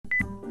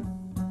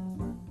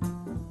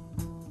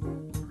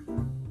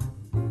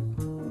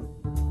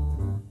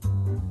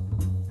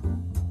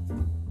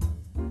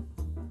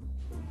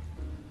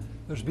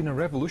There's been a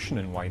revolution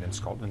in wine in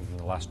Scotland in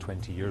the last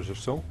 20 years or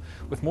so,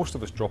 with most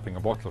of us dropping a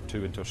bottle or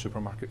two into our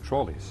supermarket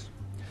trolleys.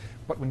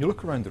 But when you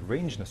look around the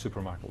range in a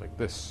supermarket like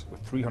this,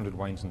 with 300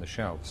 wines on the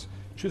shelves,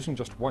 choosing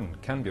just one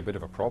can be a bit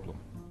of a problem.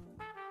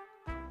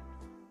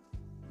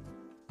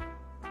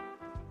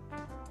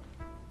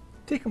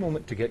 Take a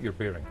moment to get your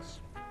bearings.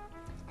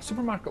 A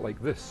supermarket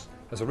like this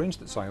has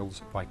arranged its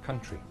aisles by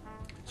country.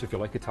 So if you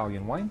like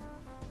Italian wine,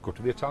 go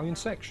to the Italian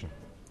section.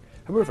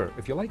 However,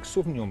 if you like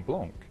Sauvignon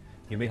Blanc,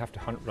 you may have to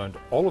hunt round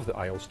all of the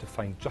aisles to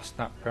find just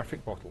that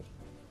perfect bottle.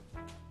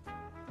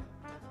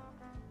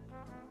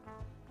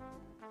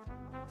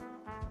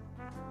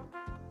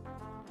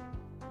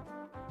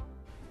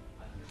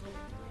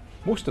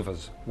 Most of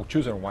us will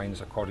choose our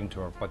wines according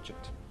to our budget.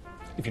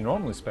 If you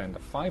normally spend a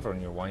fiver on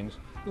your wines,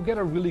 you'll get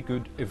a really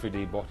good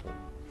everyday bottle.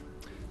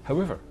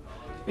 However,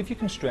 if you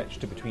can stretch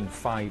to between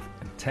 £5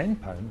 and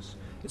 £10,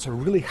 it's a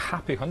really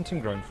happy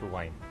hunting ground for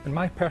wine, and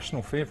my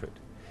personal favourite.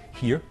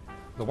 Here,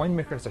 the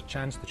winemaker has a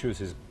chance to choose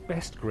his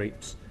best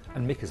grapes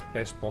and make his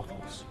best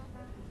bottles.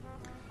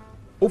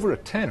 Over a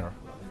tenner,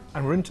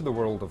 and we're into the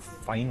world of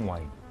fine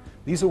wine.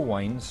 These are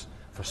wines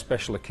for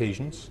special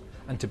occasions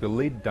and to be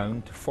laid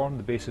down to form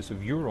the basis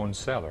of your own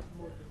cellar.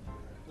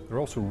 They're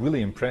also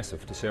really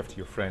impressive to serve to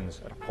your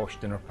friends at a posh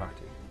dinner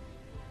party.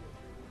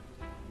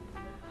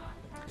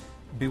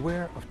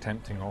 Beware of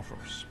tempting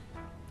offers.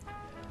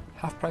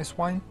 Half-price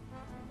wine?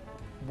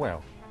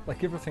 Well,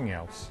 like everything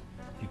else,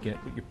 you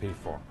get what you pay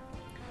for.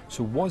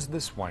 So was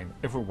this wine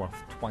ever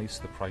worth twice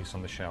the price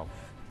on the shelf?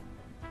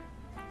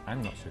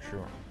 I'm not so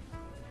sure.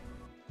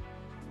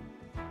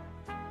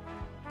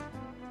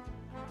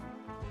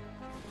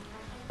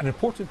 An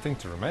important thing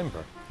to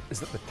remember is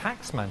that the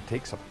taxman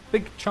takes a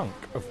big chunk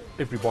of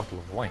every bottle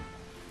of wine.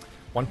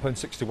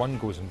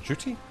 £1.61 goes in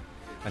duty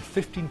and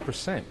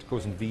 15%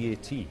 goes in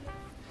VAT.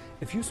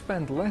 If you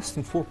spend less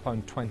than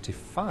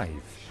 £4.25,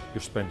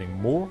 you're spending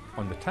more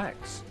on the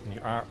tax than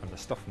you are on the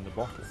stuff in the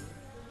bottle.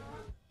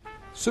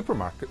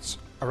 Supermarkets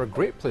are a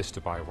great place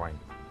to buy wine.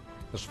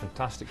 There's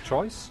fantastic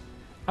choice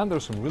and there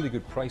are some really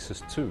good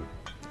prices too.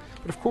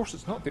 But of course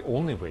it's not the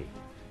only way.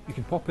 You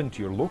can pop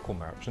into your local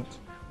merchant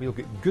where you'll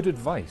get good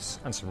advice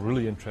and some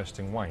really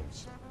interesting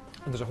wines.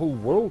 And there's a whole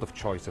world of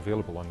choice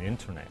available on the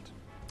internet.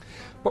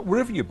 But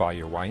wherever you buy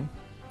your wine,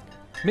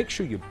 make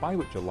sure you buy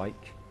what you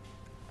like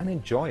and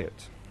enjoy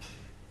it.